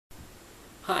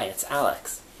Hi, it's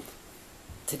Alex.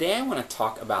 Today I want to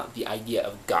talk about the idea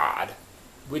of God,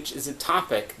 which is a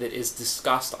topic that is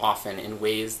discussed often in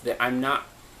ways that I'm not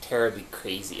terribly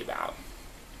crazy about.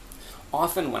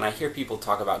 Often when I hear people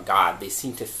talk about God, they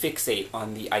seem to fixate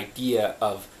on the idea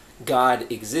of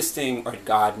God existing or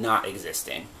God not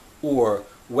existing, or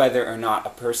whether or not a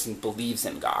person believes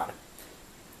in God.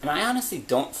 And I honestly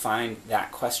don't find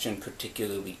that question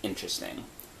particularly interesting,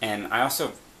 and I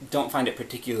also don't find it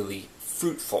particularly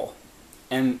fruitful.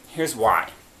 And here's why.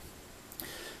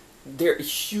 There are a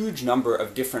huge number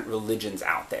of different religions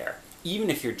out there,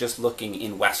 even if you're just looking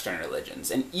in Western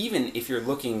religions, and even if you're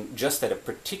looking just at a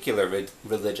particular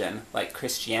religion, like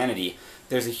Christianity,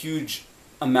 there's a huge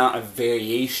amount of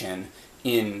variation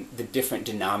in the different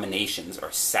denominations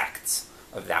or sects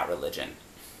of that religion.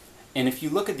 And if you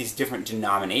look at these different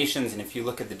denominations, and if you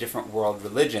look at the different world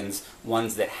religions,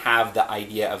 ones that have the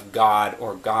idea of God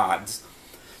or gods,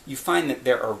 you find that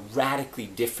there are radically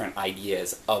different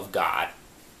ideas of God.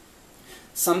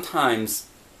 Sometimes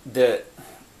the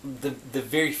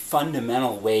very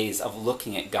fundamental ways of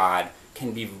looking at God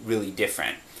can be really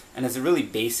different. And as a really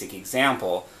basic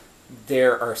example,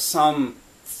 there are some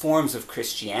forms of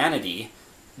Christianity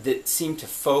that seem to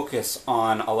focus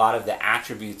on a lot of the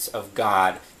attributes of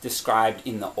God described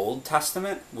in the Old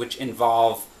Testament, which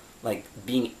involve like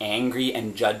being angry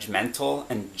and judgmental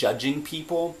and judging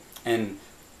people and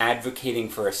advocating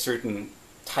for a certain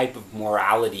type of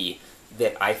morality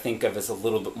that I think of as a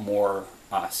little bit more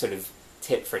sort of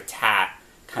tit for tat,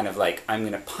 kind of like, I'm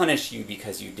going to punish you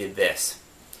because you did this.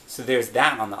 So there's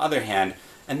that on the other hand,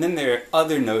 and then there are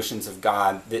other notions of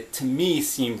God that to me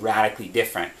seem radically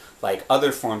different. Like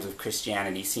other forms of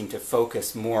Christianity seem to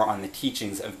focus more on the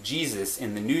teachings of Jesus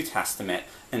in the New Testament,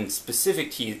 and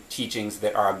specific teachings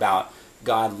that are about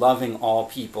God loving all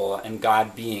people and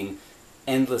God being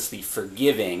endlessly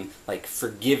forgiving, like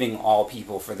forgiving all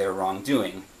people for their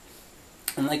wrongdoing.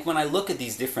 And like when I look at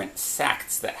these different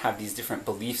sects that have these different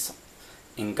beliefs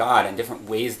in God and different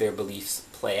ways their beliefs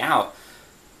play out,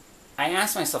 I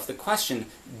ask myself the question,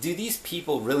 do these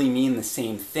people really mean the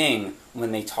same thing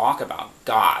when they talk about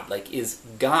God? Like, is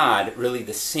God really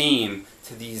the same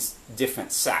to these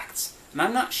different sects? And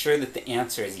I'm not sure that the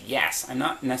answer is yes. I'm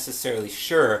not necessarily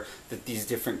sure that these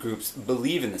different groups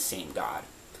believe in the same God.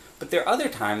 But there are other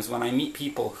times when I meet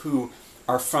people who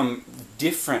are from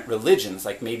different religions,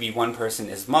 like maybe one person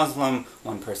is Muslim,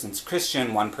 one person's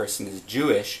Christian, one person is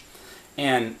Jewish,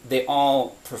 and they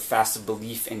all profess a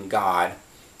belief in God.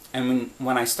 And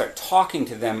when I start talking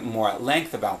to them more at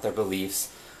length about their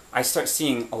beliefs, I start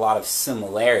seeing a lot of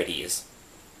similarities.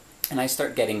 And I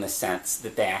start getting the sense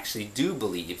that they actually do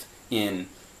believe in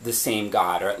the same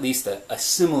God, or at least a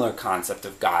similar concept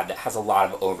of God that has a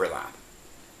lot of overlap.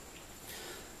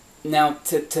 Now,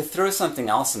 to throw something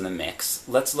else in the mix,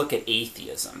 let's look at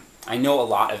atheism. I know a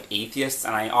lot of atheists,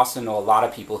 and I also know a lot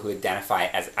of people who identify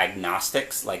as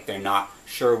agnostics, like they're not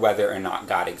sure whether or not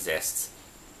God exists.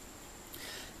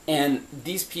 And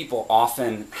these people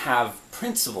often have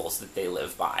principles that they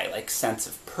live by, like sense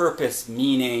of purpose,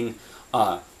 meaning,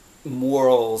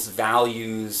 morals,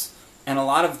 values, and a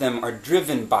lot of them are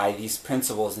driven by these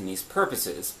principles and these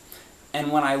purposes. And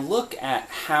when I look at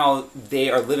how they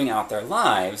are living out their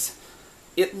lives,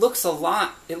 it looks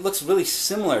really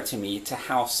similar to me to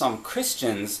how some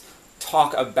Christians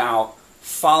talk about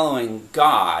following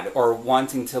God or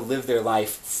wanting to live their life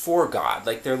for God,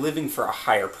 like they're living for a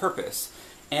higher purpose.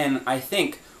 And I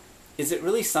think, is it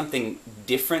really something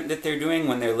different that they're doing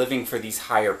when they're living for these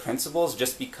higher principles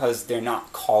just because they're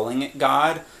not calling it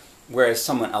God, whereas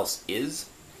someone else is?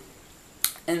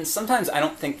 And sometimes I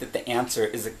don't think that the answer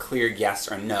is a clear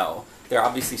yes or no. There are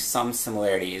obviously some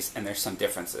similarities and there's some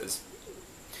differences.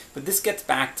 But this gets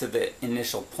back to the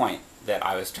initial point that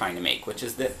I was trying to make, which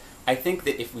is that I think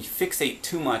that if we fixate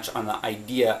too much on the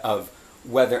idea of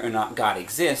whether or not God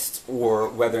exists, or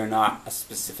whether or not a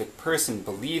specific person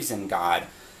believes in God,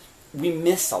 we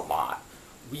miss a lot.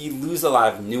 We lose a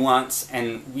lot of nuance,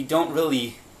 and we don't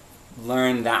really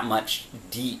learn that much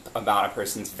deep about a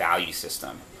person's value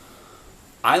system.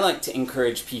 I like to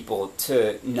encourage people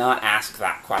to not ask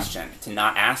that question, to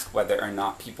not ask whether or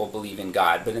not people believe in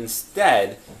God, but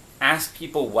instead ask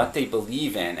people what they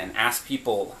believe in and ask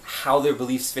people how their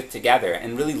beliefs fit together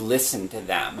and really listen to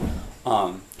them.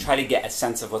 Try to get a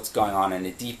sense of what's going on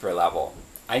a deeper level.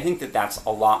 I think that that's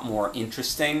a lot more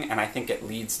interesting, and I think it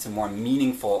leads to more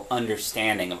meaningful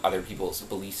understanding of other people's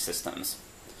belief systems.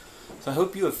 So I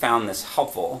hope you have found this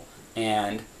helpful,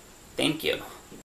 and thank you.